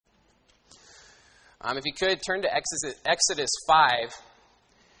If you could, turn to Exodus 5.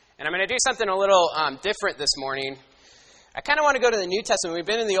 And I'm going to do something a little different this morning. I kind of want to go to the New Testament. We've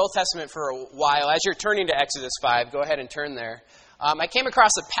been in the Old Testament for a while. As you're turning to Exodus 5, go ahead and turn there. I came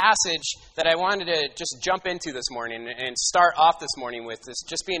across a passage that I wanted to just jump into this morning and start off this morning with. This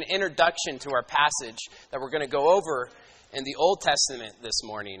just be an introduction to our passage that we're going to go over in the Old Testament this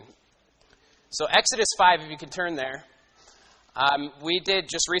morning. So Exodus 5, if you can turn there. We did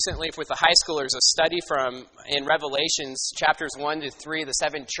just recently with the high schoolers a study in Revelations, chapters 1 to 3, the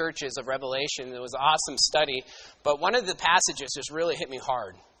 7 churches of Revelation. It was an awesome study, but one of the passages just really hit me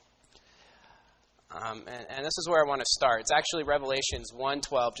hard. And this is where I want to start. It's actually Revelations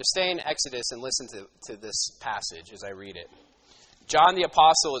 1:12. Just stay in Exodus and listen to this passage as I read it. John the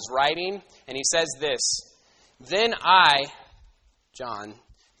Apostle is writing, and he says this, Then I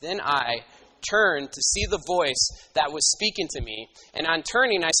turned to see the voice that was speaking to me, and on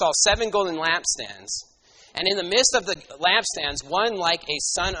turning I saw 7 golden lampstands, and in the midst of the lampstands one like a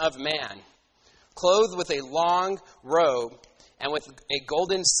son of man, clothed with a long robe and with a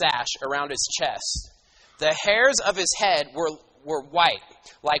golden sash around his chest. The hairs of his head were white,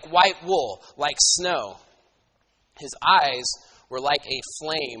 like white wool, like snow. His eyes were like a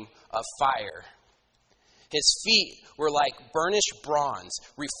flame of fire. His feet were like burnished bronze,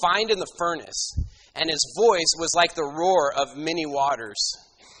 refined in the furnace, and his voice was like the roar of many waters.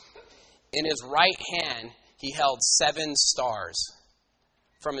 In his right hand he held 7 stars.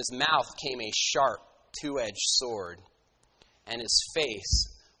 From his mouth came a sharp, 2-edged sword, and his face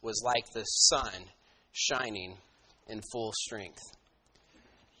was like the sun shining in full strength.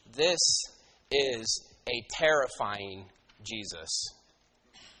 This is a terrifying Jesus.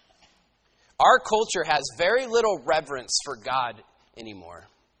 Our culture has very little reverence for God anymore.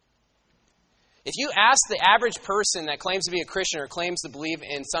 If you ask the average person that claims to be a Christian or claims to believe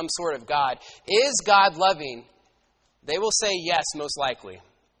in some sort of God, is God loving? They will say yes, most likely.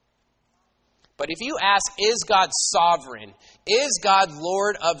 But if you ask, is God sovereign? Is God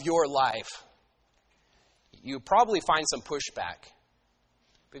Lord of your life? You probably find some pushback.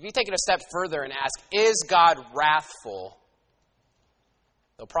 But if you take it a step further and ask, is God wrathful?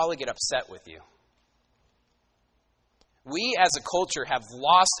 They'll probably get upset with you. We as a culture have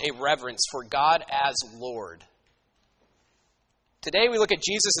lost a reverence for God as Lord. Today we look at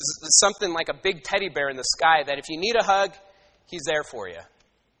Jesus as something like a big teddy bear in the sky that if you need a hug, he's there for you.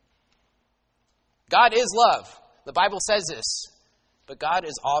 God is love. The Bible says this. But God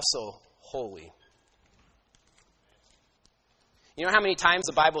is also holy. You know how many times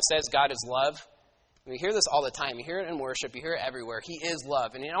the Bible says God is love? We hear this all the time. You hear it in worship. You hear it everywhere. He is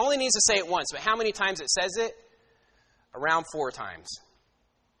love. And it only needs to say it once. But how many times it says it? Around 4 times.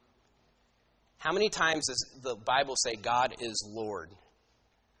 How many times does the Bible say God is Lord?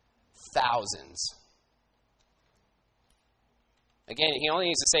 Thousands. Again, he only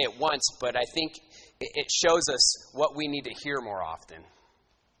needs to say it once, but I think it shows us what we need to hear more often.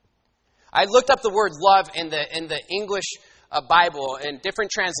 I looked up the word love in the English Bible in different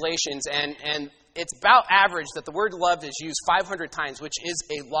translations, and it's about average that the word love is used 500 times, which is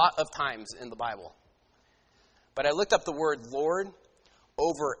a lot of times in the Bible. But I looked up the word Lord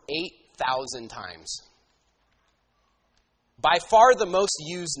over 8,000 times. By far the most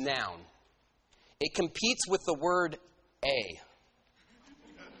used noun. It competes with the word a.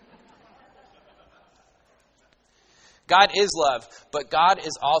 God is love, but God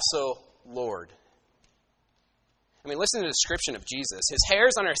is also Lord. I mean, listen to the description of Jesus. His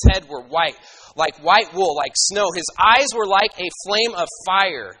hairs on his head were white, like white wool, like snow. His eyes were like a flame of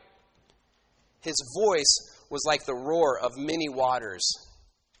fire. His voice was like the roar of many waters.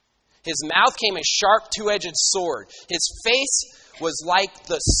 His mouth came a sharp 2-edged sword. His face was like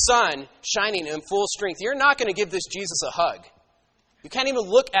the sun shining in full strength. You're not going to give this Jesus a hug. You can't even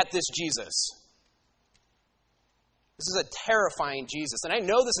look at this Jesus. This is a terrifying Jesus. And I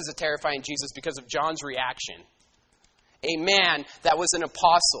know this is a terrifying Jesus because of John's reaction. A man that was an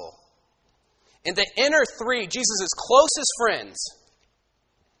apostle. In the inner 3, Jesus' closest friends.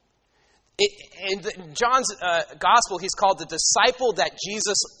 In John's gospel, he's called the disciple that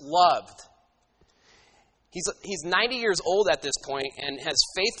Jesus loved. He's 90 years old at this point and has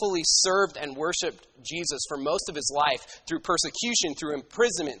faithfully served and worshiped Jesus for most of his life through persecution, through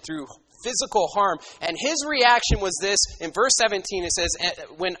imprisonment, through physical harm. And his reaction was this. In verse 17, it says,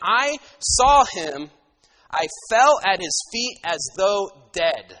 when I saw him, I fell at his feet as though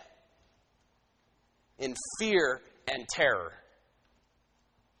dead in fear and terror.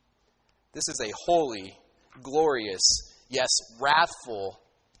 This is a holy, glorious, yes, wrathful,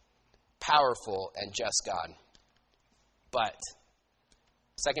 powerful, and just God. But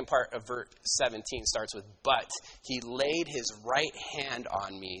Second part of verse 17 starts with, but he laid his right hand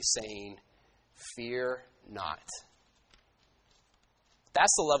on me, saying, fear not.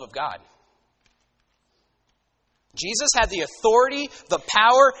 That's the love of God. Jesus had the authority, the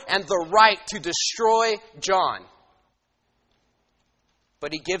power, and the right to destroy John.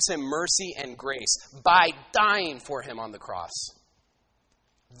 But he gives him mercy and grace by dying for him on the cross.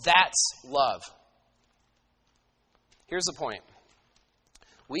 That's love. Here's the point.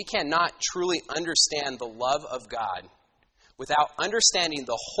 We cannot truly understand the love of God without understanding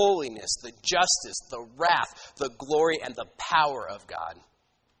the holiness, the justice, the wrath, the glory, and the power of God.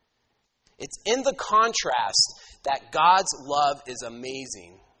 It's in the contrast that God's love is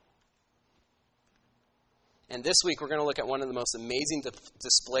amazing. And this week we're going to look at one of the most amazing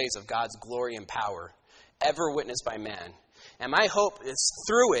displays of God's glory and power ever witnessed by man. And my hope is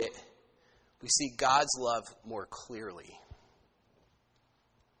through it, we see God's love more clearly.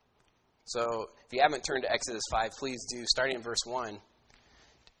 So if you haven't turned to Exodus 5, please do, starting in verse 1.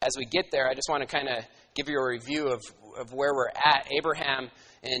 As we get there, I just want to kind of give you a review of where we're at. Abraham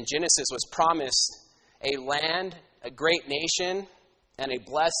in Genesis was promised a land, a great nation, and a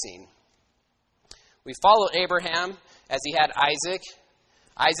blessing. We followed Abraham as he had Isaac.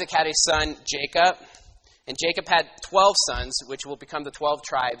 Isaac had a son, Jacob. And Jacob had 12 sons, which will become the 12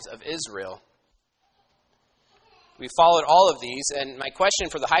 tribes of Israel. We followed all of these, and my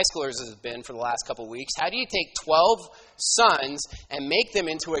question for the high schoolers has been for the last couple of weeks, how do you take 12 sons and make them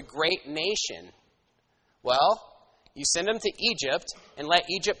into a great nation? Well, you send them to Egypt and let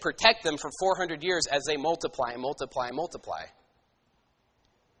Egypt protect them for 400 years as they multiply and multiply and multiply.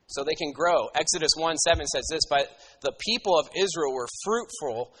 So they can grow. Exodus 1:7 says this, but the people of Israel were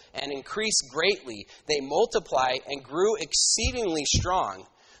fruitful and increased greatly. They multiplied and grew exceedingly strong,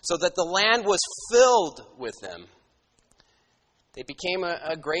 so that the land was filled with them. They became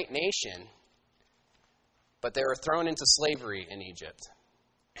a great nation, but they were thrown into slavery in Egypt.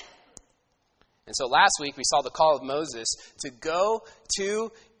 And so last week we saw the call of Moses to go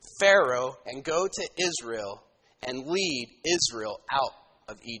to Pharaoh and go to Israel and lead Israel out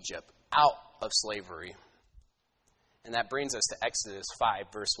of Egypt, out of slavery. And that brings us to Exodus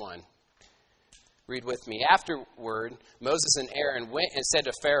 5, verse 1. Read with me. Afterward, Moses and Aaron went and said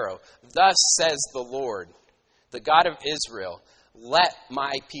to Pharaoh, thus says the Lord, the God of Israel, let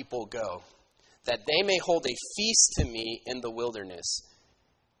my people go, that they may hold a feast to me in the wilderness.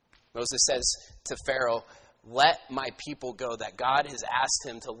 Moses says to Pharaoh, let my people go, that God has asked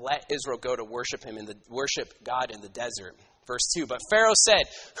him to let Israel go to worship him worship God in the desert. Verse 2, but Pharaoh said,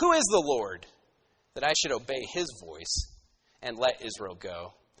 who is the Lord, that I should obey his voice and let Israel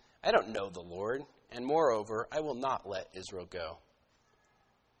go? I don't know the Lord, and moreover, I will not let Israel go.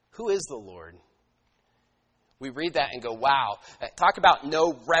 Who is the Lord? We read that and go, wow, talk about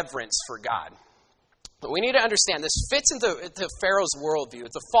no reverence for God. But we need to understand this fits into Pharaoh's worldview.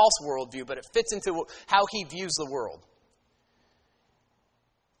 It's a false worldview, but it fits into how he views the world.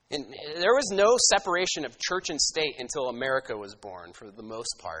 And there was no separation of church and state until America was born, for the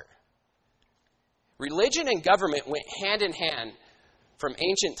most part. Religion and government went hand in hand from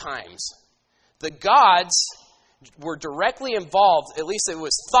ancient times. The gods were directly involved, at least it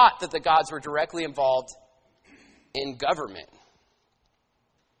was thought that the gods were directly involved in government.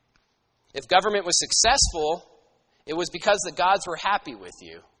 If government was successful, it was because the gods were happy with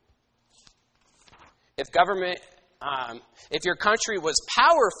you. If your country was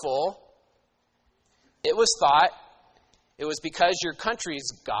powerful, it was thought it was because your country's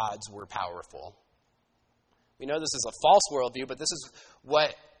gods were powerful. We know this is a false worldview, but this is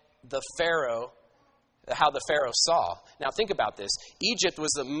what how the Pharaoh saw. Now think about this. Egypt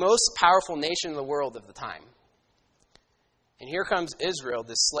was the most powerful nation in the world at the time. And here comes Israel,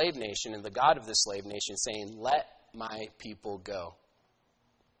 this slave nation, and the God of this slave nation saying, let my people go.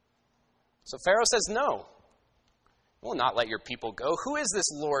 So Pharaoh says, no, I will not let your people go. Who is this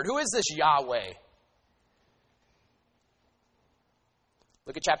Lord? Who is this Yahweh?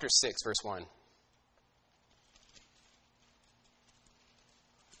 Look at chapter 6, verse 1.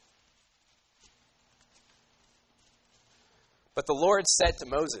 But the Lord said to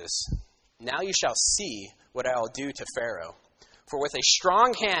Moses, now you shall see what I will do to Pharaoh. For with a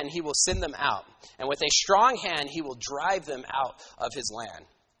strong hand he will send them out, and with a strong hand he will drive them out of his land.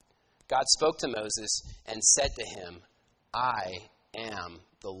 God spoke to Moses and said to him, I am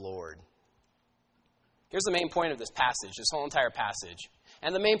the Lord. Here's the main point of this passage, this whole entire passage.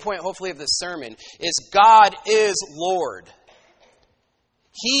 And the main point, hopefully, of this sermon is God is Lord.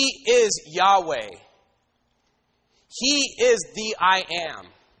 He is Yahweh. He is the I am.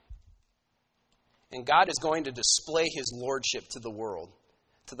 And God is going to display his lordship to the world.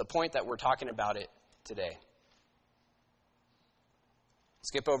 to the point that we're talking about it today.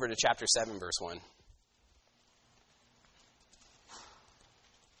 Skip over to chapter 7, verse 1.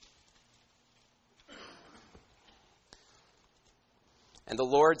 And the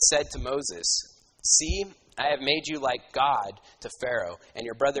Lord said to Moses, "See, I have made you like God to Pharaoh, and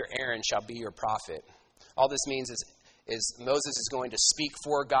your brother Aaron shall be your prophet." All this means is Moses is going to speak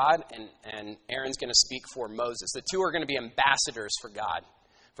for God, and Aaron's going to speak for Moses. The two are going to be ambassadors for God.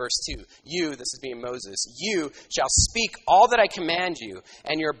 Verse 2, "You," this is being Moses, "you shall speak all that I command you,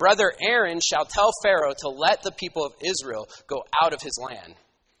 and your brother Aaron shall tell Pharaoh to let the people of Israel go out of his land.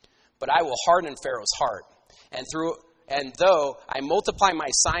 But I will harden Pharaoh's heart, and though I multiply my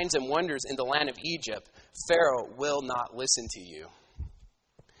signs and wonders in the land of Egypt, Pharaoh will not listen to you."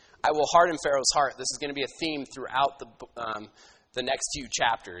 I will harden Pharaoh's heart. This is going to be a theme throughout the next few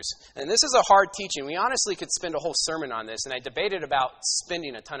chapters. And this is a hard teaching. We honestly could spend a whole sermon on this, and I debated about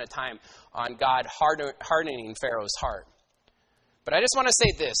spending a ton of time on God hardening Pharaoh's heart. But I just want to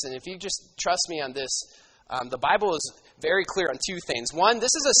say this, and if you just trust me on this, the Bible is very clear on two things. One,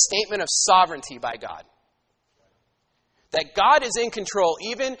 this is a statement of sovereignty by God. That God is in control,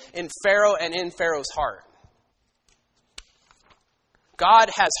 even in Pharaoh and in Pharaoh's heart.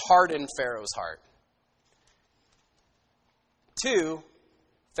 God has hardened Pharaoh's heart. 2,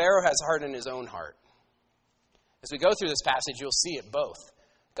 Pharaoh has hardened his own heart. As we go through this passage, you'll see it both.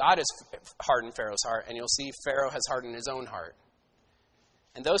 God has hardened Pharaoh's heart, and you'll see Pharaoh has hardened his own heart.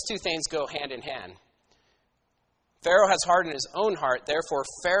 And those two things go hand in hand. Pharaoh has hardened his own heart, therefore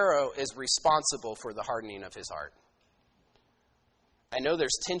Pharaoh is responsible for the hardening of his heart. I know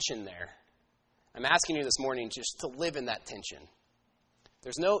there's tension there. I'm asking you this morning just to live in that tension.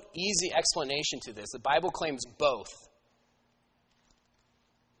 There's no easy explanation to this. The Bible claims both.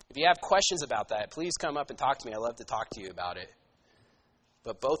 If you have questions about that, please come up and talk to me. I'd love to talk to you about it.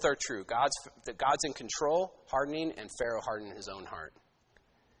 But both are true. God's in control, hardening, and Pharaoh hardening his own heart.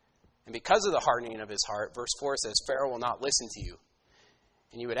 And because of the hardening of his heart, verse 4 says, Pharaoh will not listen to you.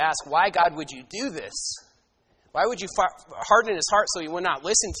 And you would ask, why, God, would you do this? Why would you harden his heart so he would not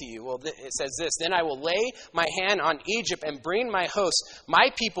listen to you? Well, it says this, "Then I will lay my hand on Egypt and bring my host, my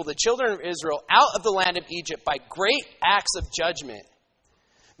people, the children of Israel, out of the land of Egypt by great acts of judgment."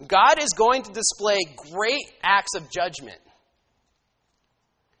 God is going to display great acts of judgment.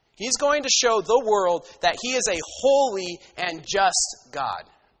 He's going to show the world that he is a holy and just God.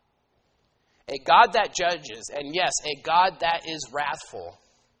 A God that judges, and yes, a God that is wrathful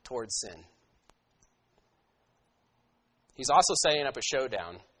towards sin. He's also setting up a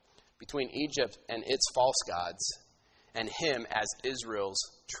showdown between Egypt and its false gods and him as Israel's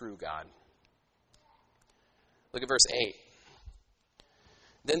true God. Look at verse 8.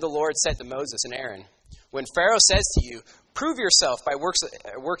 Then the Lord said to Moses and Aaron, "When Pharaoh says to you, 'Prove yourself by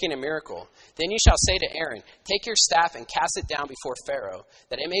working a miracle,' then you shall say to Aaron, 'Take your staff and cast it down before Pharaoh,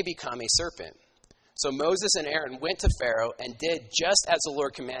 that it may become a serpent.' So Moses and Aaron went to Pharaoh and did just as the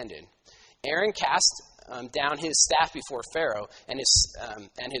Lord commanded. Aaron cast down his staff before Pharaoh and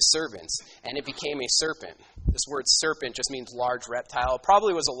his servants, and it became a serpent." This word serpent just means large reptile. It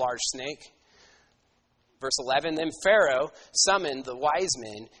probably was a large snake. Verse 11, "Then Pharaoh summoned the wise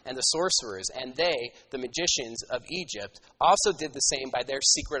men and the sorcerers, and they, the magicians of Egypt, also did the same by their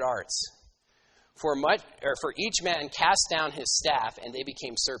secret arts. For each man cast down his staff, and they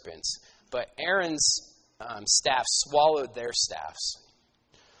became serpents. But Aaron's staff swallowed their staffs."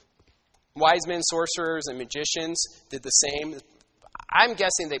 Wise men, sorcerers, and magicians did the same. I'm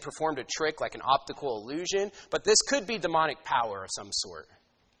guessing they performed a trick like an optical illusion, but this could be demonic power of some sort.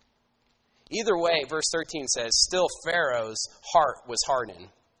 Either way, verse 13 says, "Still Pharaoh's heart was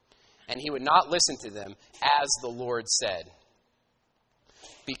hardened, and he would not listen to them, as the Lord said."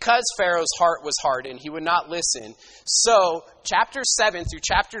 Because Pharaoh's heart was hardened, he would not listen. So, chapters 7 through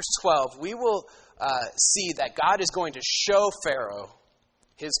chapters 12, we will see that God is going to show Pharaoh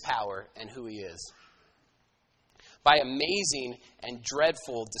his power and who he is by amazing and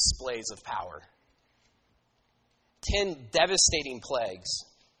dreadful displays of power. 10 devastating plagues.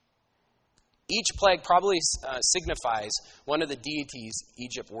 Each plague probably signifies one of the deities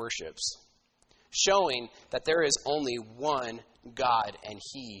Egypt worships, showing that there is only one God and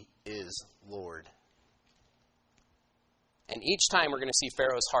he is Lord. And each time we're going to see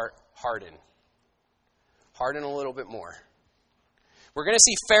Pharaoh's heart harden a little bit more. We're going to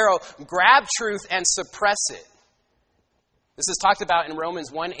see Pharaoh grab truth and suppress it. This is talked about in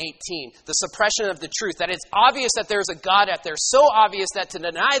Romans 1:18, the suppression of the truth, that it's obvious that there's a God out there, so obvious that to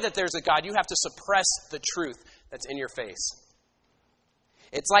deny that there's a God, you have to suppress the truth that's in your face.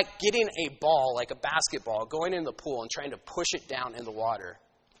 It's like getting a ball, like a basketball, going in the pool and trying to push it down in the water.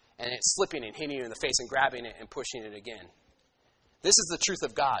 and it's slipping and hitting you in the face and grabbing it and pushing it again. This is the truth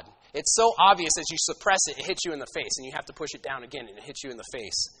of God. It's so obvious as you suppress it, it hits you in the face, and you have to push it down again, and it hits you in the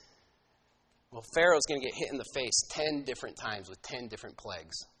face. Well, Pharaoh's going to get hit in the face 10 different times with 10 different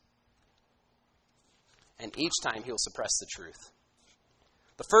plagues. And each time he'll suppress the truth.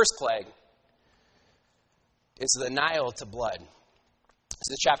 The first plague is the Nile to blood.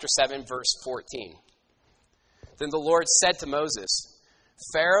 This is chapter 7, verse 14. Then the Lord said to Moses,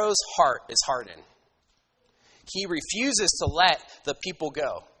 Pharaoh's heart is hardened. He refuses to let the people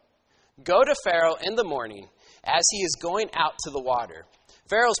go. Go to Pharaoh in the morning as he is going out to the water.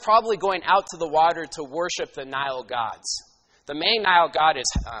 Pharaoh's probably going out to the water to worship the Nile gods. The main Nile god is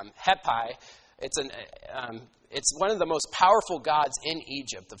Hepi. It's one of the most powerful gods in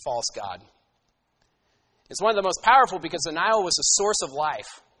Egypt, the false god. It's one of the most powerful because the Nile was a source of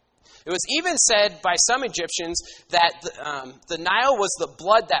life. It was even said by some Egyptians that the Nile was the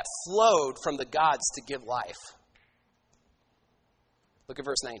blood that flowed from the gods to give life. Look at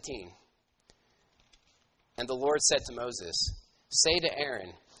verse 19. And the Lord said to Moses, say to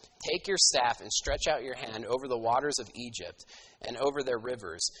Aaron, take your staff and stretch out your hand over the waters of Egypt and over their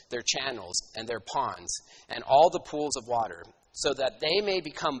rivers, their channels, and their ponds, and all the pools of water, so that they may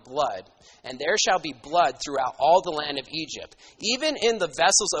become blood, and there shall be blood throughout all the land of Egypt, even in the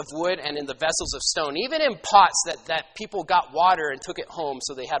vessels of wood and in the vessels of stone, even in pots that people got water and took it home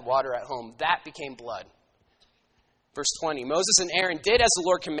so they had water at home. That became blood. Verse 20, Moses and Aaron did as the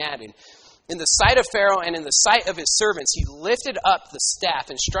Lord commanded. In the sight of Pharaoh and in the sight of his servants, he lifted up the staff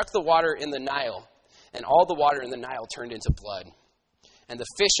and struck the water in the Nile, and all the water in the Nile turned into blood. And the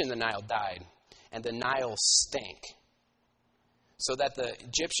fish in the Nile died, and the Nile stank, so that the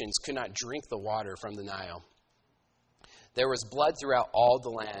Egyptians could not drink the water from the Nile. There was blood throughout all the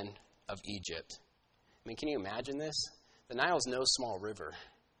land of Egypt. I mean, can you imagine this? The Nile is no small river.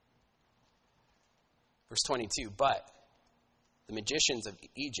 Verse 22, but the magicians of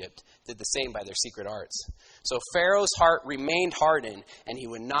Egypt did the same by their secret arts. So Pharaoh's heart remained hardened, and he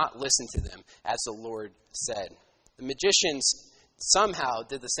would not listen to them, as the Lord said. The magicians somehow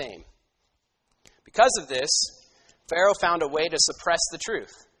did the same. Because of this, Pharaoh found a way to suppress the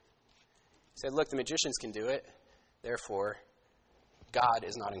truth. He said, look, the magicians can do it. Therefore, God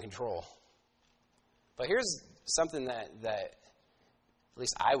is not in control. But here's something that at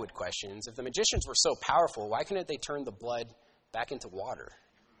least I would question. If the magicians were so powerful, why couldn't they turn the blood back into water?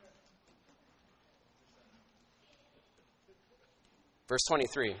 Verse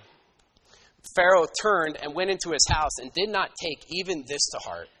 23. Pharaoh turned and went into his house and did not take even this to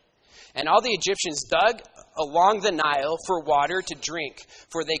heart. And all the Egyptians dug along the Nile for water to drink,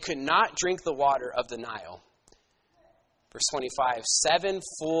 for they could not drink the water of the Nile. Verse 25, 7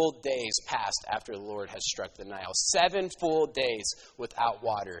 full days passed after the Lord had struck the Nile. 7 full days without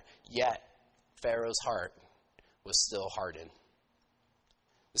water, yet Pharaoh's heart was still hardened.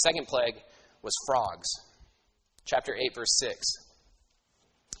 The second plague was frogs. Chapter 8, verse 6.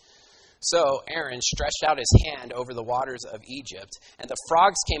 So Aaron stretched out his hand over the waters of Egypt, and the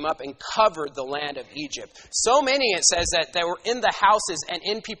frogs came up and covered the land of Egypt. So many, it says, that they were in the houses and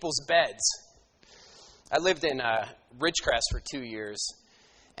in people's beds. I lived in Ridgecrest for 2 years,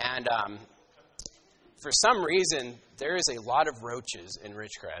 and for some reason, there is a lot of roaches in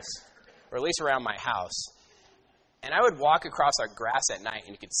Ridgecrest, or at least around my house. And I would walk across our grass at night,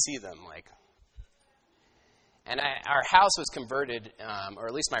 and you could see them, And our house was converted, or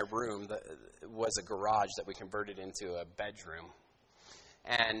at least my room was a garage that we converted into a bedroom.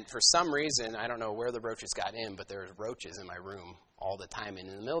 And for some reason, I don't know where the roaches got in, but there were roaches in my room all the time. And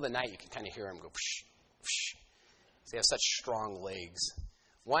in the middle of the night, you could kind of hear them go, psh, psh. They have such strong legs.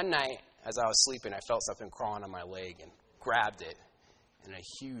 One night, as I was sleeping, I felt something crawling on my leg and grabbed it, and a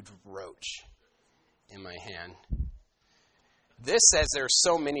huge roach in my hand. This says there are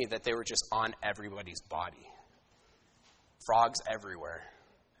so many that they were just on everybody's body. Frogs everywhere.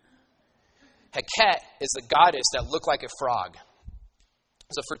 Heket is the goddess that looked like a frog.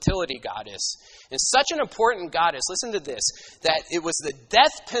 It's a fertility goddess. And such an important goddess, listen to this, that it was the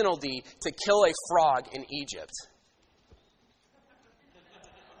death penalty to kill a frog in Egypt.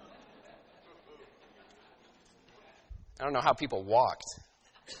 I don't know how people walked.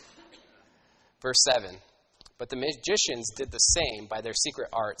 Verse 7. But the magicians did the same by their secret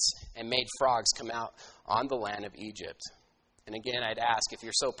arts and made frogs come out on the land of Egypt. And again, I'd ask, if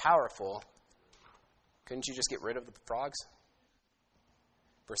you're so powerful, couldn't you just get rid of the frogs?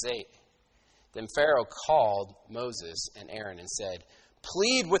 Verse 8. Then Pharaoh called Moses and Aaron and said,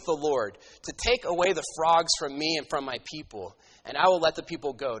 plead with the Lord to take away the frogs from me and from my people, and I will let the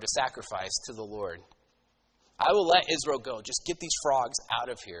people go to sacrifice to the Lord. I will let Israel go. Just get these frogs out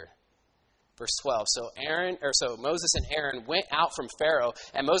of here. Verse 12, so Moses and Aaron went out from Pharaoh,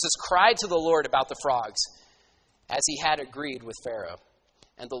 and Moses cried to the Lord about the frogs, as he had agreed with Pharaoh.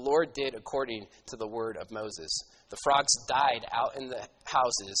 And the Lord did according to the word of Moses. The frogs died out in the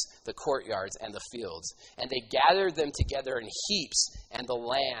houses, the courtyards, and the fields. And they gathered them together in heaps, and the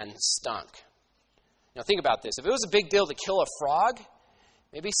land stunk. Now think about this. If it was a big deal to kill a frog,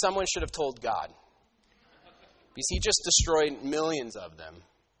 maybe someone should have told God. Because he just destroyed millions of them.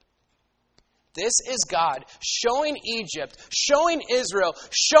 This is God showing Egypt, showing Israel,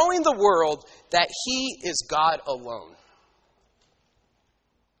 showing the world that he is God alone.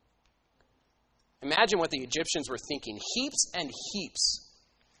 Imagine what the Egyptians were thinking. Heaps and heaps.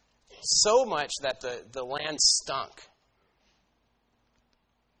 So much that the land stunk.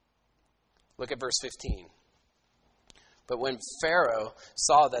 Look at verse 15. But when Pharaoh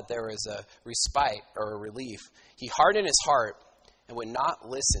saw that there was a respite or a relief, he hardened his heart and would not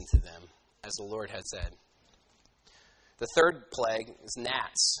listen to them, as the Lord had said. The third plague is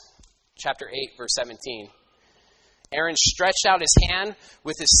gnats. Chapter 8, verse 17. Aaron stretched out his hand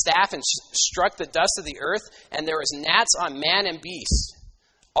with his staff and struck the dust of the earth, and there was gnats on man and beast.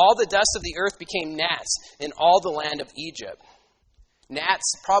 All the dust of the earth became gnats in all the land of Egypt.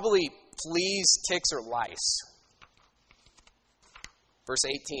 Gnats, probably fleas, ticks, or lice. Verse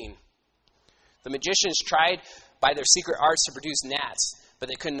 18. The magicians tried by their secret arts to produce gnats, but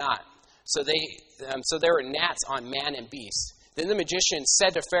they could not. So there were gnats on man and beast. Then the magician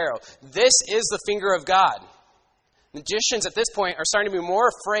said to Pharaoh, "This is the finger of God." Magicians at this point are starting to be more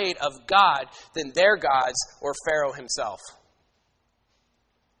afraid of God than their gods or Pharaoh himself.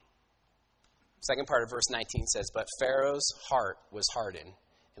 Second part of verse 19 says, "But Pharaoh's heart was hardened,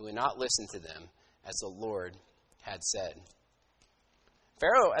 and would not listen to them, as the Lord had said."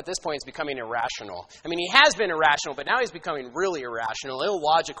 Pharaoh at this point is becoming irrational. I mean, he has been irrational, but now he's becoming really irrational,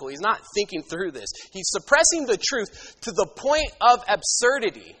 illogical. He's not thinking through this. He's suppressing the truth to the point of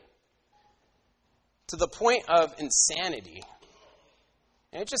absurdity, to the point of insanity.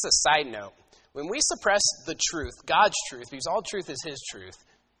 And it's just a side note. When we suppress the truth, God's truth, because all truth is his truth,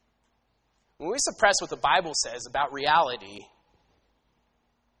 when we suppress what the Bible says about reality,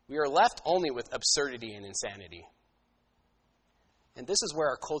 we are left only with absurdity and insanity. And this is where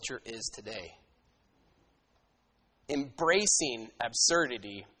our culture is today. Embracing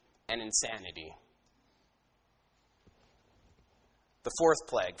absurdity and insanity. The fourth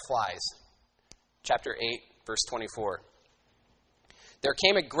plague, flies. Chapter 8, verse 24. There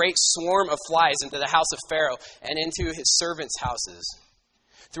came a great swarm of flies into the house of Pharaoh and into his servants' houses.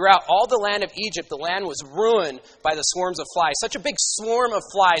 Throughout all the land of Egypt, the land was ruined by the swarms of flies. Such a big swarm of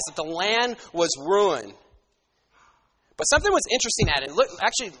flies that the land was ruined. But something was interesting at it.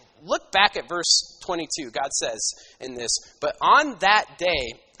 Look back at verse 22. God says in this, "But on that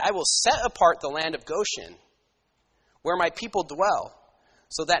day I will set apart the land of Goshen, where my people dwell,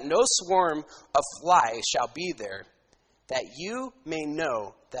 so that no swarm of flies shall be there, that you may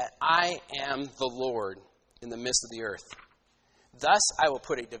know that I am the Lord in the midst of the earth. Thus I will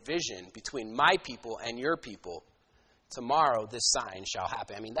put a division between my people and your people. Tomorrow this sign shall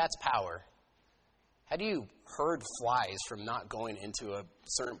happen." I mean, that's power. How do you herd flies from not going into a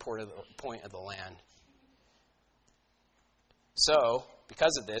certain point of the land? So,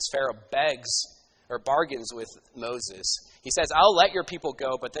 because of this, Pharaoh bargains with Moses. He says, "I'll let your people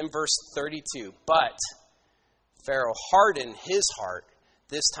go," but then verse 32, "But Pharaoh hardened his heart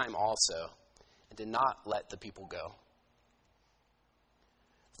this time also, and did not let the people go."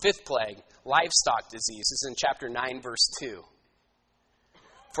 Fifth plague, livestock disease, is in chapter 9, verse 2.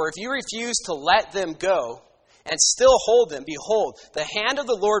 "For if you refuse to let them go and still hold them, behold, the hand of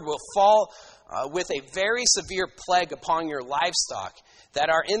the Lord will fall with a very severe plague upon your livestock that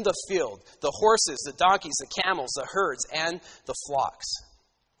are in the field, the horses, the donkeys, the camels, the herds, and the flocks."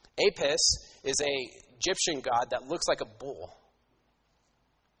 Apis is an Egyptian god that looks like a bull.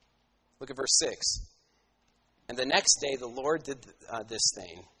 Look at verse 6. "And the next day the Lord did this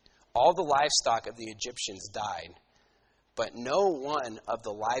thing. All the livestock of the Egyptians died, but no one of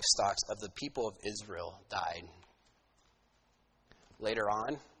the livestock of the people of Israel died." Later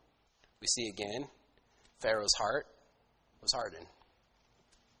on, we see again, Pharaoh's heart was hardened.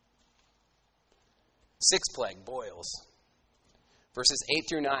 Sixth plague, boils. Verses 8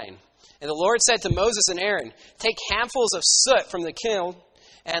 through 9. "And the Lord said to Moses and Aaron, take handfuls of soot from the kiln,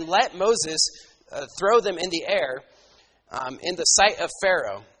 and let Moses throw them in the air in the sight of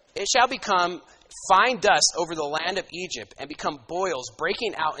Pharaoh. It shall become fine dust over the land of Egypt, and become boils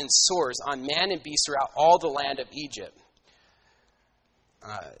breaking out in sores on man and beast throughout all the land of Egypt."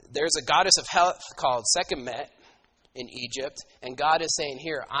 there's a goddess of health called Sekhmet in Egypt, and God is saying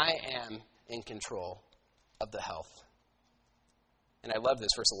here, I am in control of the health. And I love this,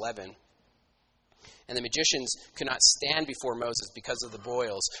 verse 11. And the magicians could not stand before Moses because of the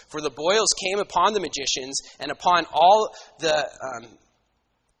boils. For the boils came upon the magicians and upon all the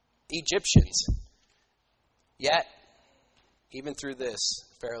Egyptians. Yet, even through this,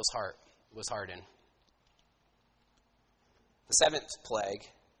 Pharaoh's heart was hardened. The seventh plague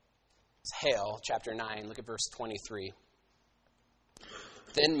is hail, chapter 9. Look at verse 23.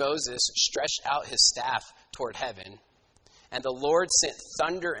 Then Moses stretched out his staff toward heaven, and the Lord sent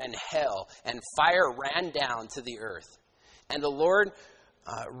thunder and hail, and fire ran down to the earth. And the Lord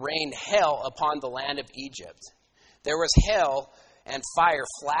rained hail upon the land of Egypt. There was hail and fire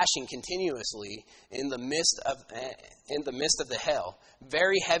flashing continuously in the midst of the hail,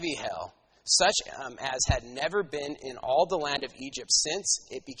 very heavy hail, such as had never been in all the land of Egypt since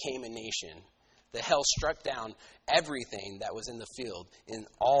it became a nation. The hail struck down everything that was in the field in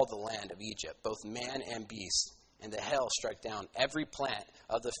all the land of Egypt, both man and beast. And the hail struck down every plant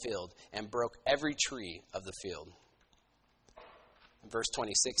of the field and broke every tree of the field. Verse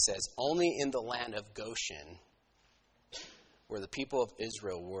 26 says, only in the land of Goshen, where the people of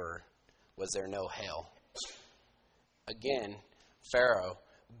Israel were, was there no hail. Again, Pharaoh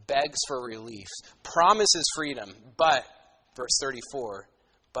begs for relief, promises freedom, but, verse 34,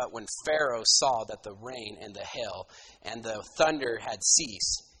 but when Pharaoh saw that the rain and the hail and the thunder had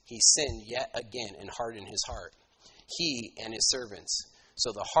ceased, he sinned yet again and hardened his heart, he and his servants.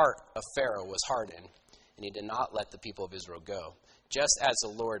 So the heart of Pharaoh was hardened, and he did not let the people of Israel go, just as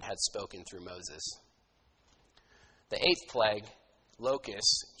the Lord had spoken through Moses. The eighth plague,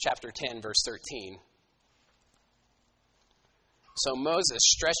 locusts, chapter 10, verse 13. So Moses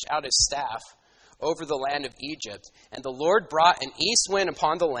stretched out his staff over the land of Egypt, and the Lord brought an east wind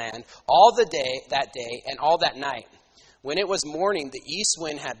upon the land all that day and all that night. When it was morning, the east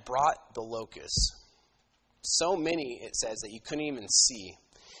wind had brought the locusts. So many, it says, that you couldn't even see.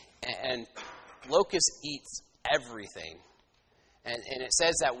 And locusts eat everything. And it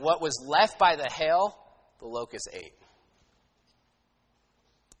says that what was left by the hail, the locusts ate.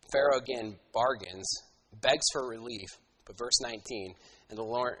 Pharaoh again bargains, begs for relief. But verse 19,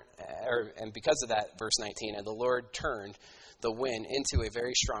 and because of that, verse 19, and the Lord turned the wind into a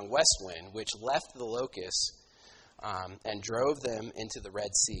very strong west wind, which left the locusts and drove them into the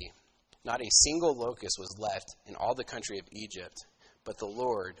Red Sea. Not a single locust was left in all the country of Egypt, but the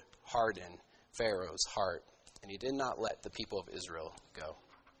Lord hardened Pharaoh's heart, and he did not let the people of Israel go.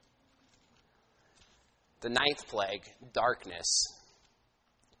 The ninth plague, darkness.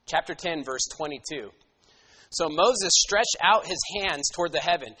 Chapter 10, verse 22. So Moses stretched out his hands toward the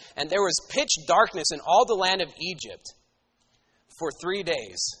heaven, and there was pitch darkness in all the land of Egypt for 3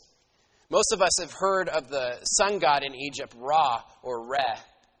 days. Most of us have heard of the sun god in Egypt, Ra or Re.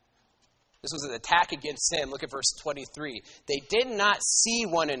 This was an attack against him. Look at verse 23. They did not see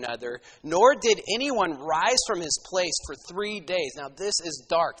one another, nor did anyone rise from his place for 3 days. Now this is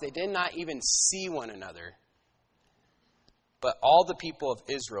dark. They did not even see one another. But all the people of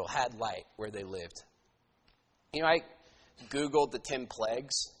Israel had light where they lived. You know, I Googled the 10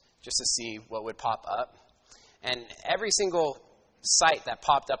 plagues just to see what would pop up. And every single site that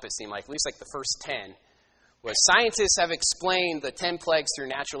popped up, it seemed like, at least like the first 10, was scientists have explained the 10 plagues through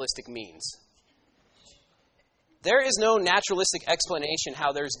naturalistic means. There is no naturalistic explanation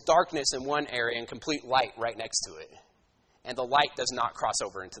how there's darkness in one area and complete light right next to it. And the light does not cross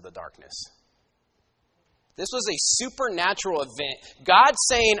over into the darkness. This was a supernatural event. God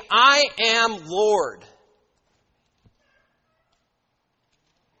saying, I am Lord.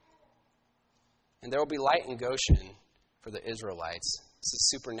 And there will be light in Goshen for the Israelites. It's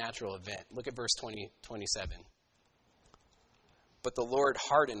a supernatural event. Look at verse 27. But the Lord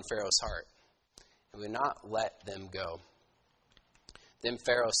hardened Pharaoh's heart and would not let them go. Then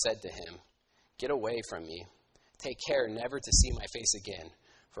Pharaoh said to him, get away from me. Take care never to see my face again.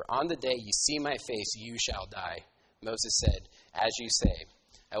 For on the day you see my face, you shall die. Moses said, as you say,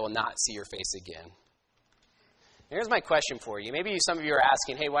 I will not see your face again. Here's my question for you. Maybe some of you are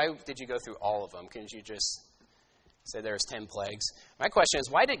asking, hey, why did you go through all of them? Couldn't you just say there's 10 plagues? My question is,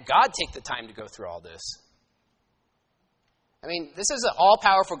 why did God take the time to go through all this? I mean, this is an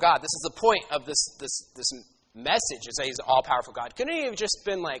all-powerful God. This is the point of this message, is that he's an all-powerful God. Couldn't he have just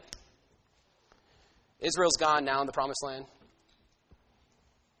been like, Israel's gone, now in the promised land?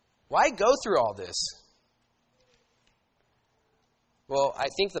 Why go through all this? Well, I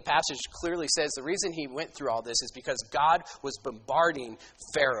think the passage clearly says the reason he went through all this is because God was bombarding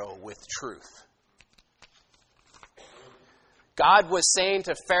Pharaoh with truth. God was saying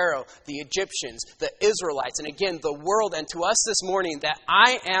to Pharaoh, the Egyptians, the Israelites, and again, the world, and to us this morning, that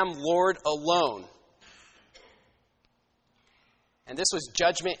I am Lord alone. And this was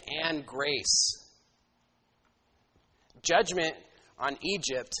judgment and grace. Judgment on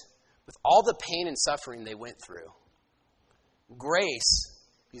Egypt with all the pain and suffering they went through. Grace,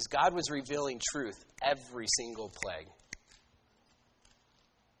 because God was revealing truth every single plague.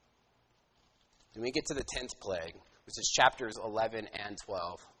 Then we get to the 10th plague, which is chapters 11 and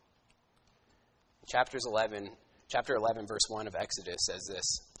 12. Chapter 11, verse 1 of Exodus says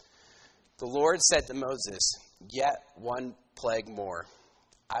this. The Lord said to Moses, "Yet one plague more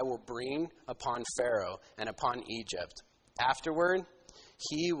I will bring upon Pharaoh and upon Egypt. Afterward,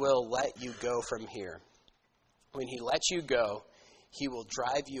 he will let you go from here. When he lets you go, he will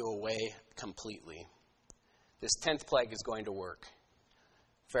drive you away completely." This 10th plague is going to work.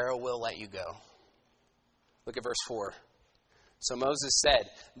 Pharaoh will let you go. Look at verse 4. So Moses said,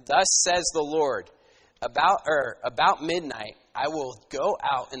 "Thus says the Lord, about midnight I will go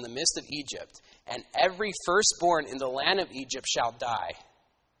out in the midst of Egypt, and every firstborn in the land of Egypt shall die.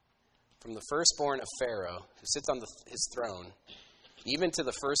 From the firstborn of Pharaoh, who sits on his throne, even to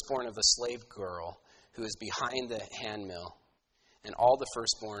the firstborn of the slave girl who is behind the handmill, and all the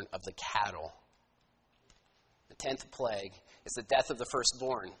firstborn of the cattle." The 10th plague is the death of the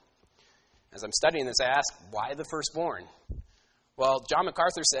firstborn. As I'm studying this, I ask, why the firstborn? Well, John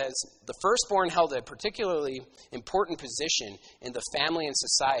MacArthur says the firstborn held a particularly important position in the family and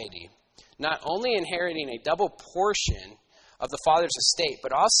society, not only inheriting a double portion of the father's estate,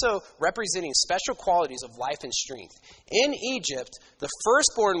 but also representing special qualities of life and strength. In Egypt, the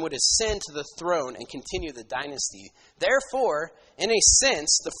firstborn would ascend to the throne and continue the dynasty. Therefore, in a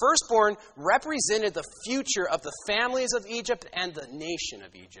sense, the firstborn represented the future of the families of Egypt and the nation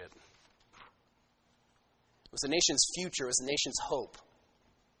of Egypt. It was the nation's future, it was the nation's hope.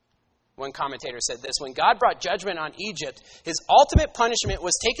 One commentator said this: when God brought judgment on Egypt, his ultimate punishment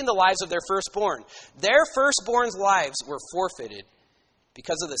was taking the lives of their firstborn. Their firstborn's lives were forfeited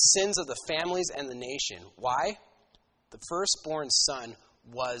because of the sins of the families and the nation. Why? The firstborn son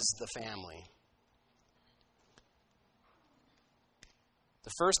was the family.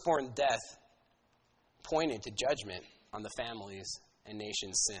 The firstborn death pointed to judgment on the families and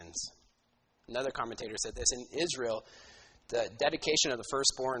nation's sins. Another commentator said this: in Israel, the dedication of the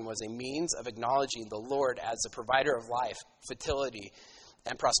firstborn was a means of acknowledging the Lord as the provider of life, fertility,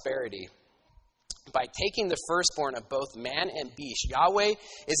 and prosperity. By taking the firstborn of both man and beast, Yahweh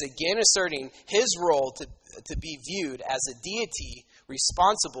is again asserting his role to be viewed as a deity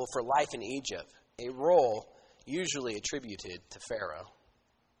responsible for life in Egypt, a role usually attributed to Pharaoh.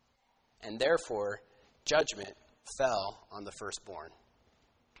 And therefore, judgment fell on the firstborn.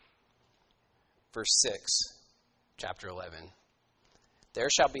 Verse 6, chapter 11. There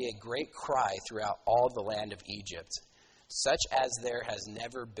shall be a great cry throughout all the land of Egypt, such as there has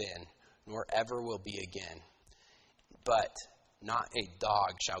never been, nor ever will be again. But not a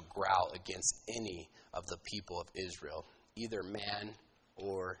dog shall growl against any of the people of Israel, either man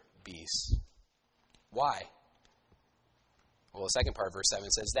or beast. Why? Well, the second part of verse 7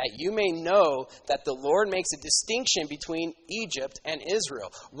 says, that you may know that the Lord makes a distinction between Egypt and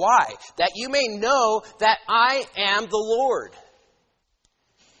Israel. Why? That you may know that I am the Lord,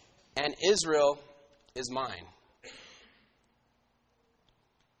 and Israel is mine.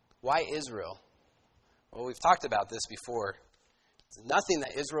 Why Israel? Well, we've talked about this before. It's nothing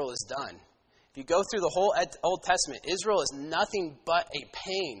that Israel has done. If you go through the whole Old Testament, Israel is nothing but a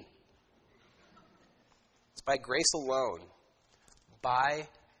pain. It's by grace alone. By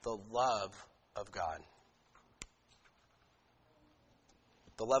the love of God.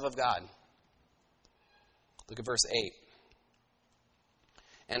 The love of God. Look at verse 8.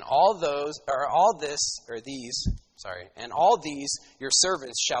 And all these your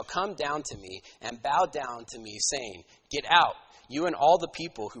servants shall come down to me and bow down to me, saying, Get out, you and all the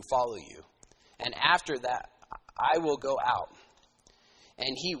people who follow you. And after that I will go out.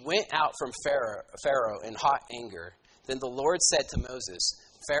 And he went out from Pharaoh in hot anger. Then the Lord said to Moses,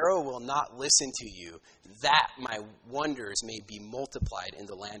 Pharaoh will not listen to you, that my wonders may be multiplied in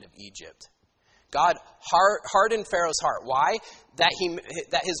the land of Egypt. God hardened Pharaoh's heart. Why?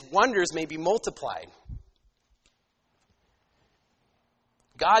 That his wonders may be multiplied.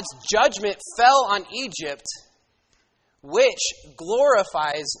 God's judgment fell on Egypt, which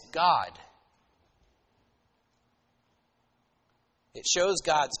glorifies God. It shows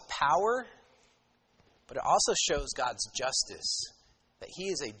God's power, but it also shows God's justice, that he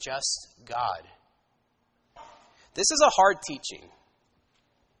is a just God. This is a hard teaching.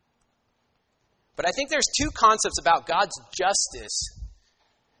 But I think there's two concepts about God's justice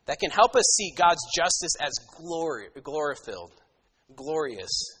that can help us see God's justice as glory-filled,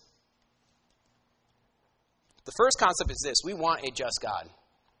 glorious. The first concept is this: we want a just God.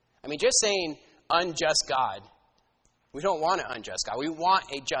 I mean, just saying unjust God, we don't want an unjust God. We want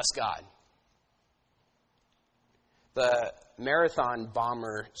a just God. The marathon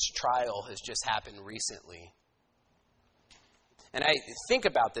bomber's trial has just happened recently. And I think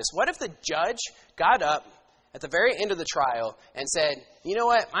about this. What if the judge got up at the very end of the trial and said, you know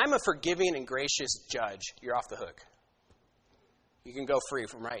what, I'm a forgiving and gracious judge. You're off the hook. You can go free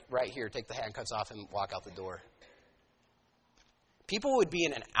from right here, take the handcuffs off and walk out the door. People would be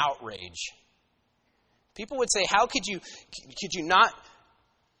in an outrage. People would say, how could you not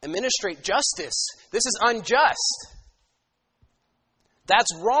administrate justice? This is unjust.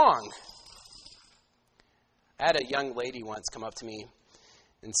 That's wrong. I had a young lady once come up to me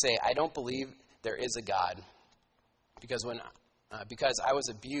and say, I don't believe there is a God because I was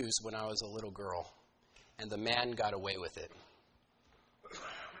abused when I was a little girl and the man got away with it.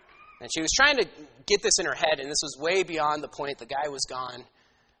 And she was trying to get this in her head, and this was way beyond the point. The guy was gone,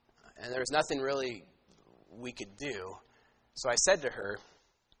 and there was nothing really we could do. So I said to her,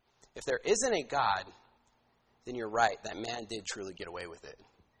 if there isn't a God, then you're right. That man did truly get away with it.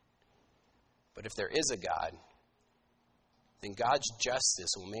 But if there is a God, then God's justice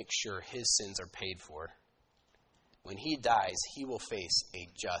will make sure his sins are paid for. When he dies, he will face a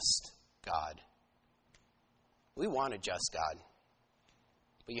just God. We want a just God.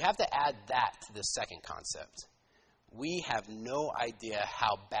 But you have to add that to the second concept. We have no idea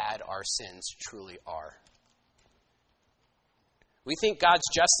how bad our sins truly are. We think God's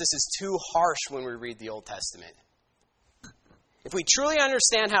justice is too harsh when we read the Old Testament. If we truly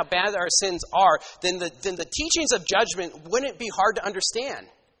understand how bad our sins are, then the teachings of judgment wouldn't be hard to understand.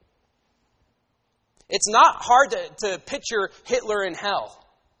 It's not hard to picture Hitler in hell.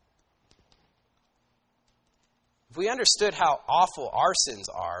 If we understood how awful our sins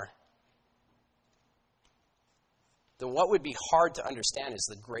are, then what would be hard to understand is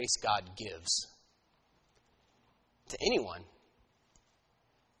the grace God gives to anyone.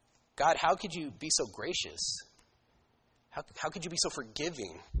 God, how could you be so gracious? How could you be so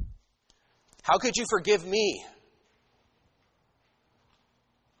forgiving? How could you forgive me?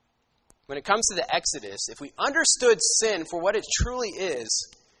 When it comes to the Exodus, if we understood sin for what it truly is,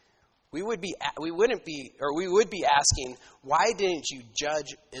 we would be asking, why didn't you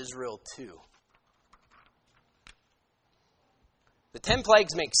judge Israel too? The 10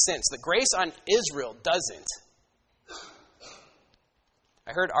 plagues make sense. The grace on Israel doesn't.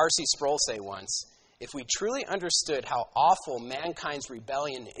 I heard R.C. Sproul say once, if we truly understood how awful mankind's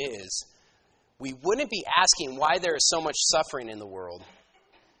rebellion is, we wouldn't be asking why there is so much suffering in the world.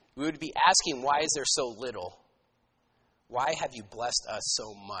 We would be asking, why is there so little? Why have you blessed us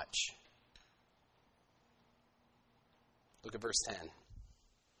so much? Look at verse 10.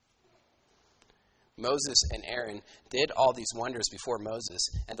 Moses and Aaron did all these wonders before Moses,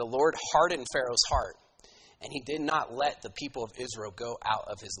 and the Lord hardened Pharaoh's heart, and he did not let the people of Israel go out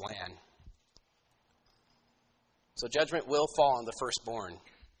of his land. So judgment will fall on the firstborn.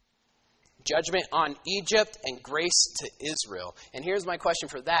 Judgment on Egypt and grace to Israel. And here's my question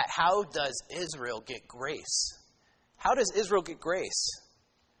for that. How does Israel get grace? How does Israel get grace?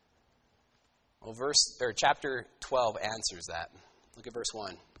 Well, chapter 12 answers that. Look at verse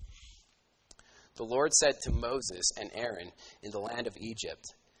 1. The Lord said to Moses and Aaron in the land of Egypt,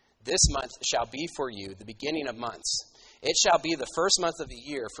 this month shall be for you the beginning of months. It shall be the first month of the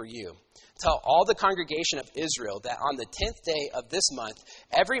year for you. Tell all the congregation of Israel that on the 10th day of this month,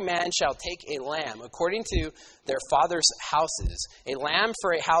 every man shall take a lamb according to their father's houses, a lamb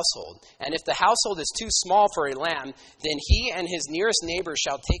for a household. And if the household is too small for a lamb, then he and his nearest neighbor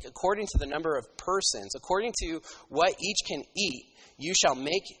shall take according to the number of persons, according to what each can eat, you shall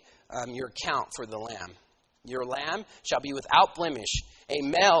make your count for the lamb. Your lamb shall be without blemish, a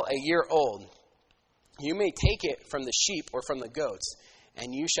male a year old. You may take it from the sheep or from the goats,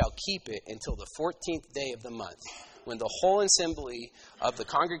 and you shall keep it until the 14th day of the month, when the whole assembly of the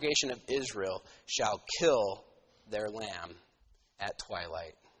congregation of Israel shall kill their lamb at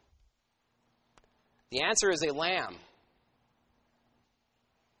twilight. The answer is a lamb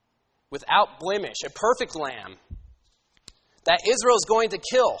without blemish, a perfect lamb that Israel is going to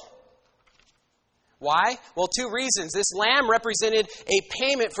kill. Why? Well, two reasons. This lamb represented a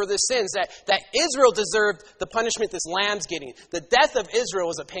payment for the sins that Israel deserved the punishment this lamb's getting. The death of Israel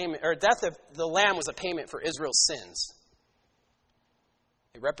was a payment, or death of the lamb was a payment for Israel's sins.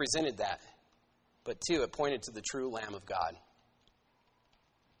 It represented that. But two, it pointed to the true Lamb of God.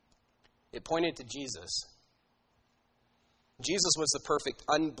 It pointed to Jesus. Jesus was the perfect,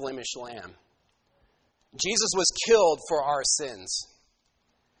 unblemished lamb. Jesus was killed for our sins.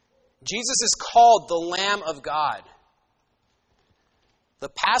 Jesus is called the Lamb of God. The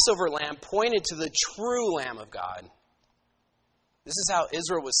Passover lamb pointed to the true Lamb of God. This is how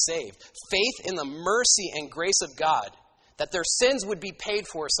Israel was saved. Faith in the mercy and grace of God, that their sins would be paid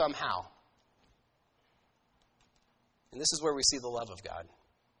for somehow. And this is where we see the love of God.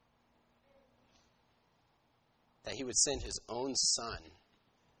 That he would send his own son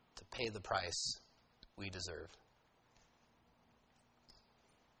to pay the price we deserve.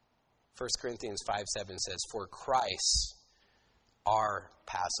 1 Corinthians 5:7 says, "For Christ, our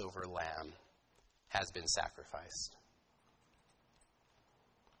Passover lamb, has been sacrificed."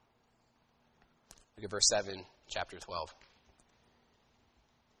 Look at verse 7, chapter 12.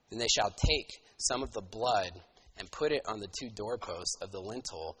 "Then they shall take some of the blood and put it on the two doorposts of the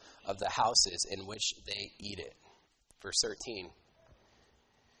lintel of the houses in which they eat it." Verse 13.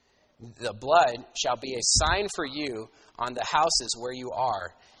 "The blood shall be a sign for you on the houses where you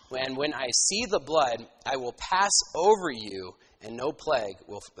are. And when I see the blood, I will pass over you, and no plague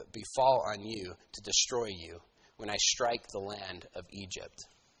will befall on you to destroy you when I strike the land of Egypt."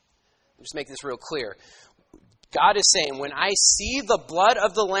 Let's make this real clear. God is saying, when I see the blood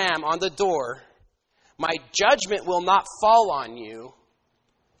of the lamb on the door, my judgment will not fall on you,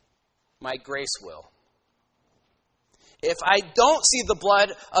 my grace will. If I don't see the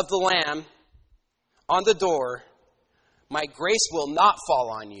blood of the lamb on the door, my grace will not fall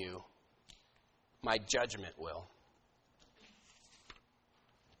on you, my judgment will.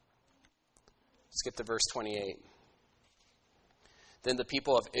 Skip to verse 28. "Then the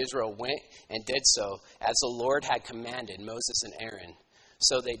people of Israel went and did so as the Lord had commanded Moses and Aaron.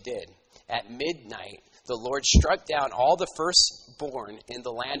 So they did. At midnight, the Lord struck down all the firstborn in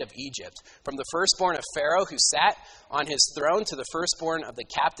the land of Egypt, from the firstborn of Pharaoh who sat on his throne to the firstborn of the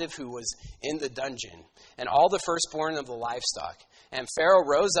captive who was in the dungeon, and all the firstborn of the livestock. And Pharaoh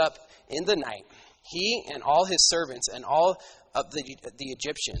rose up in the night, he and all his servants and all of the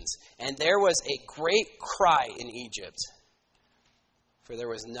Egyptians. And there was a great cry in Egypt, for there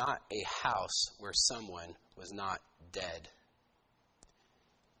was not a house where someone was not dead.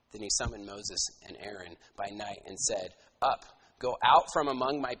 Then he summoned Moses and Aaron by night and said, 'Up, go out from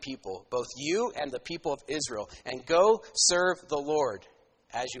among my people, both you and the people of Israel, and go serve the Lord,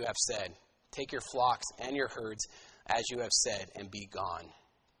 as you have said. Take your flocks and your herds, as you have said, and be gone.'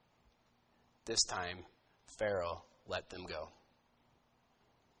 This time, Pharaoh let them go."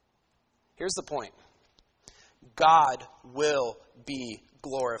 Here's the point. God will be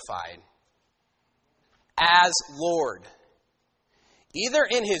glorified as Lord, either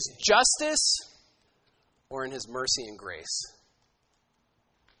in his justice or in his mercy and grace.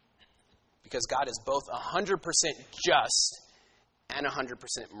 Because God is both 100% just and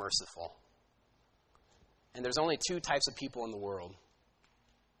 100% merciful. And there's only two types of people in the world: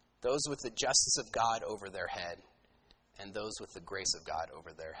 those with the justice of God over their head, and those with the grace of God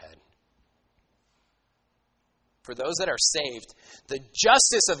over their head. For those that are saved, the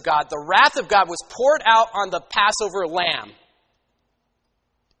justice of God, the wrath of God, was poured out on the Passover lamb.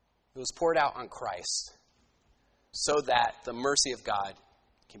 It was poured out on Christ so that the mercy of God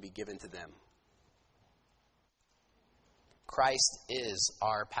can be given to them. Christ is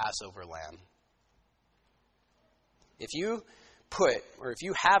our Passover lamb. If you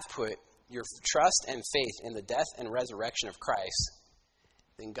have put your trust and faith in the death and resurrection of Christ,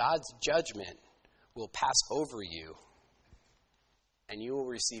 then God's judgment will pass over you and you will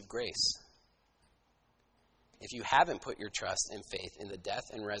receive grace. If you haven't put your trust and faith in the death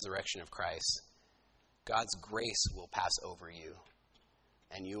and resurrection of Christ, God's grace will pass over you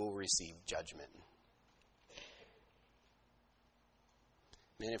and you will receive judgment.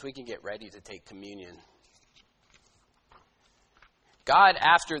 Man, if we can get ready to take communion. God,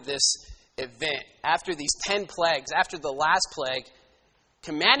 after this event, after these 10 plagues, after the last plague,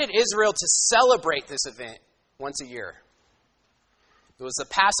 commanded Israel to celebrate this event once a year. It was the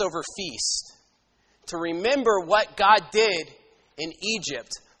Passover feast, to remember what God did in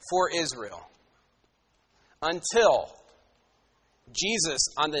Egypt for Israel. Until Jesus,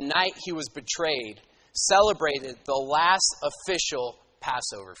 on the night he was betrayed, celebrated the last official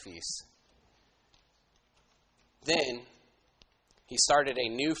Passover feast. Then he started a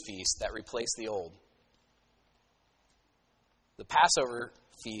new feast that replaced the old. The Passover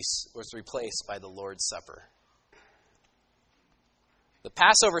feast was replaced by the Lord's Supper. The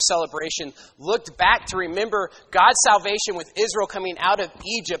Passover celebration looked back to remember God's salvation with Israel coming out of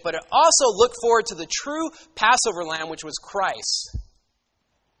Egypt, but it also looked forward to the true Passover lamb, which was Christ.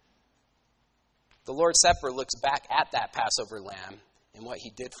 The Lord's Supper looks back at that Passover lamb and what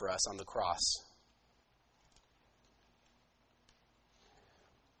he did for us on the cross.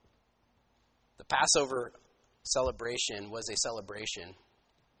 The Passover celebration was a celebration.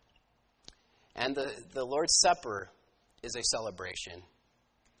 And the Lord's Supper is a celebration.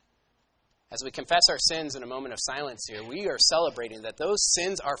 As we confess our sins in a moment of silence here, we are celebrating that those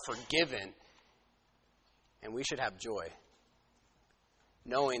sins are forgiven. And we should have joy,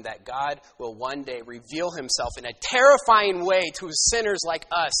 knowing that God will one day reveal himself in a terrifying way to sinners like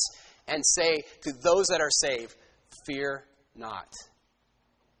us and say to those that are saved, fear not.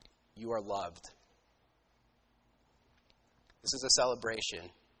 You are loved. This is a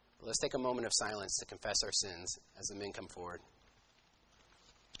celebration. Let's take a moment of silence to confess our sins as the men come forward.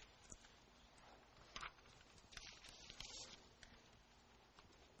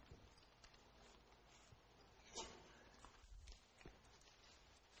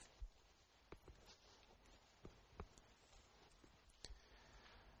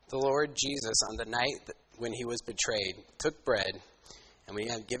 The Lord Jesus, on the night when he was betrayed, took bread, and when he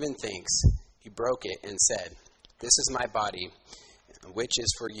had given thanks, he broke it and said, "This is my body, which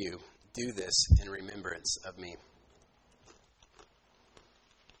is for you. Do this in remembrance of me."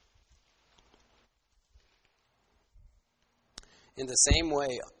 In the same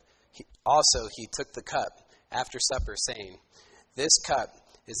way, also he took the cup after supper, saying, "This cup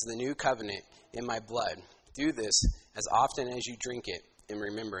is the new covenant in my blood. Do this as often as you drink it in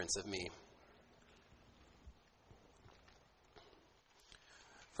remembrance of me.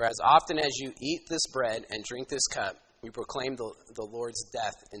 For as often as you eat this bread and drink this cup, we proclaim the Lord's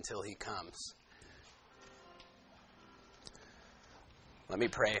death until he comes." Let me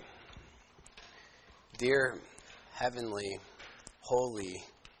pray. Dear heavenly, holy,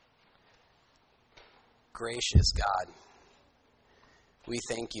 gracious God, we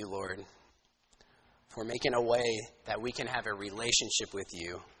thank you, Lord, for making a way that we can have a relationship with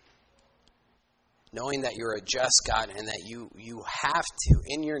you, knowing that you're a just God and that you have to,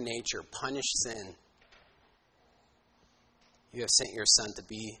 in your nature, punish sin. You have sent your Son to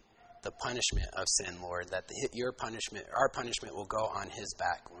be the punishment of sin, Lord, that our punishment will go on his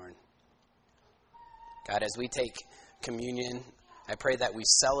back, Lord. God, as we take communion, I pray that we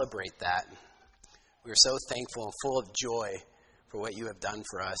celebrate that. We are so thankful and full of joy for what you have done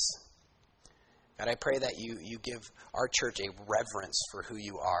for us. God, I pray that you give our church a reverence for who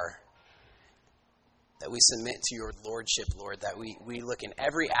you are. That we submit to your lordship, Lord. That we look in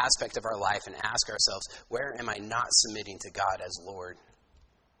every aspect of our life and ask ourselves, where am I not submitting to God as Lord?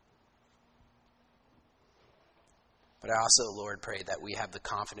 But I also, Lord, pray that we have the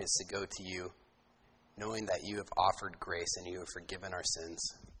confidence to go to you, knowing that you have offered grace and you have forgiven our sins.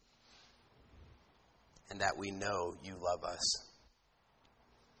 And that we know you love us.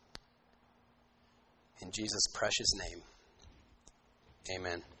 In Jesus' precious name,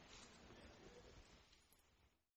 amen.